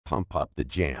Pump Up the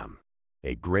Jam.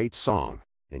 A great song,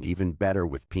 and even better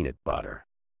with peanut butter.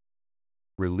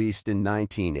 Released in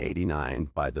 1989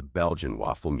 by the Belgian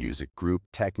waffle music group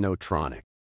Technotronic,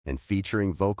 and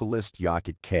featuring vocalist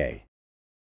Jazzy Jeff.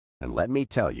 And let me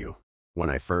tell you, when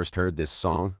I first heard this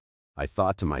song, I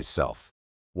thought to myself,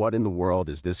 what in the world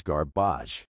is this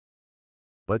garbage?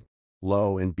 But,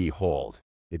 lo and behold,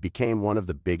 it became one of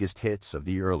the biggest hits of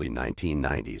the early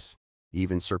 1990s,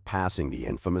 even surpassing the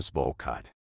infamous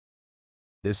Boycott.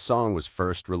 This song was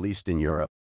first released in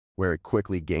Europe, where it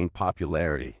quickly gained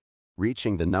popularity,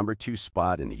 reaching the #2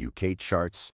 spot in the UK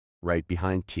charts, right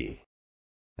behind T,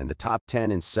 and the top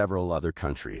 10 in several other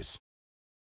countries.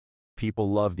 People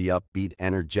love the upbeat,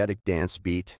 energetic dance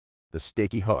beat, the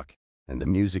sticky hook, and the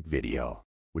music video,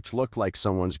 which looked like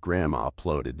someone's grandma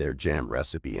uploaded their jam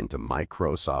recipe into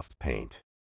Microsoft Paint.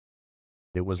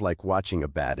 It was like watching a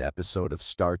bad episode of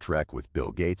Star Trek with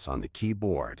Bill Gates on the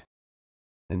keyboard.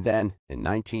 And then, in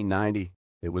 1990,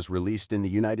 it was released in the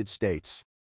United States,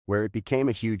 where it became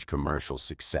a huge commercial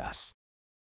success.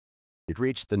 It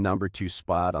reached the #2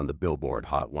 spot on the Billboard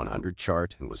Hot 100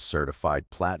 chart and was certified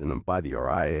platinum by the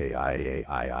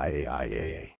RIAA.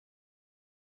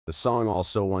 The song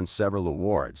also won several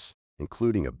awards,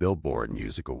 including a Billboard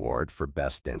Music Award for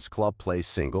Best Dance Club Play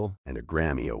Single and a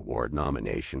Grammy Award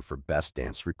nomination for Best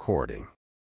Dance Recording.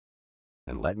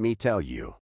 And let me tell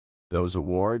you, those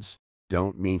awards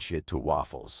don't mean shit to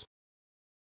waffles.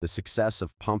 The success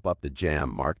of Pump Up the Jam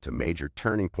marked a major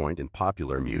turning point in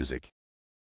popular music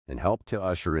and helped to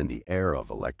usher in the era of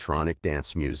electronic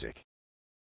dance music.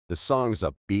 The song's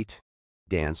upbeat,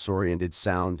 dance-oriented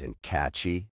sound and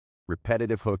catchy,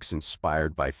 repetitive hooks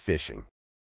inspired by fishing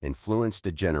influenced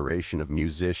a generation of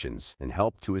musicians and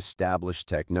helped to establish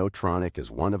Technotronic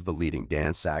as one of the leading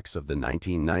dance acts of the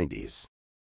 1990s.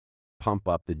 Pump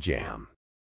Up the Jam.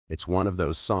 It's one of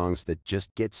those songs that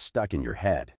just gets stuck in your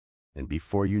head, and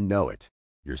before you know it,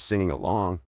 you're singing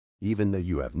along, even though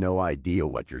you have no idea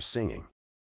what you're singing.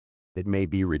 It may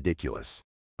be ridiculous,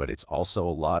 but it's also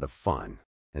a lot of fun,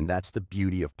 and that's the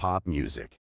beauty of pop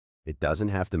music. It doesn't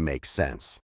have to make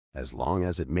sense, as long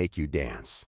as it make you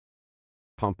dance.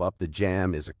 Pump Up the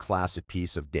Jam is a classic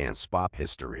piece of dance pop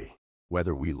history,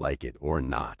 whether we like it or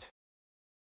not.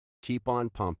 Keep on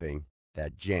pumping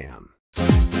that jam.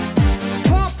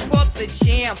 Pump up the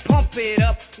jam, pump it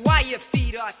up while your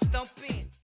feet are stumping.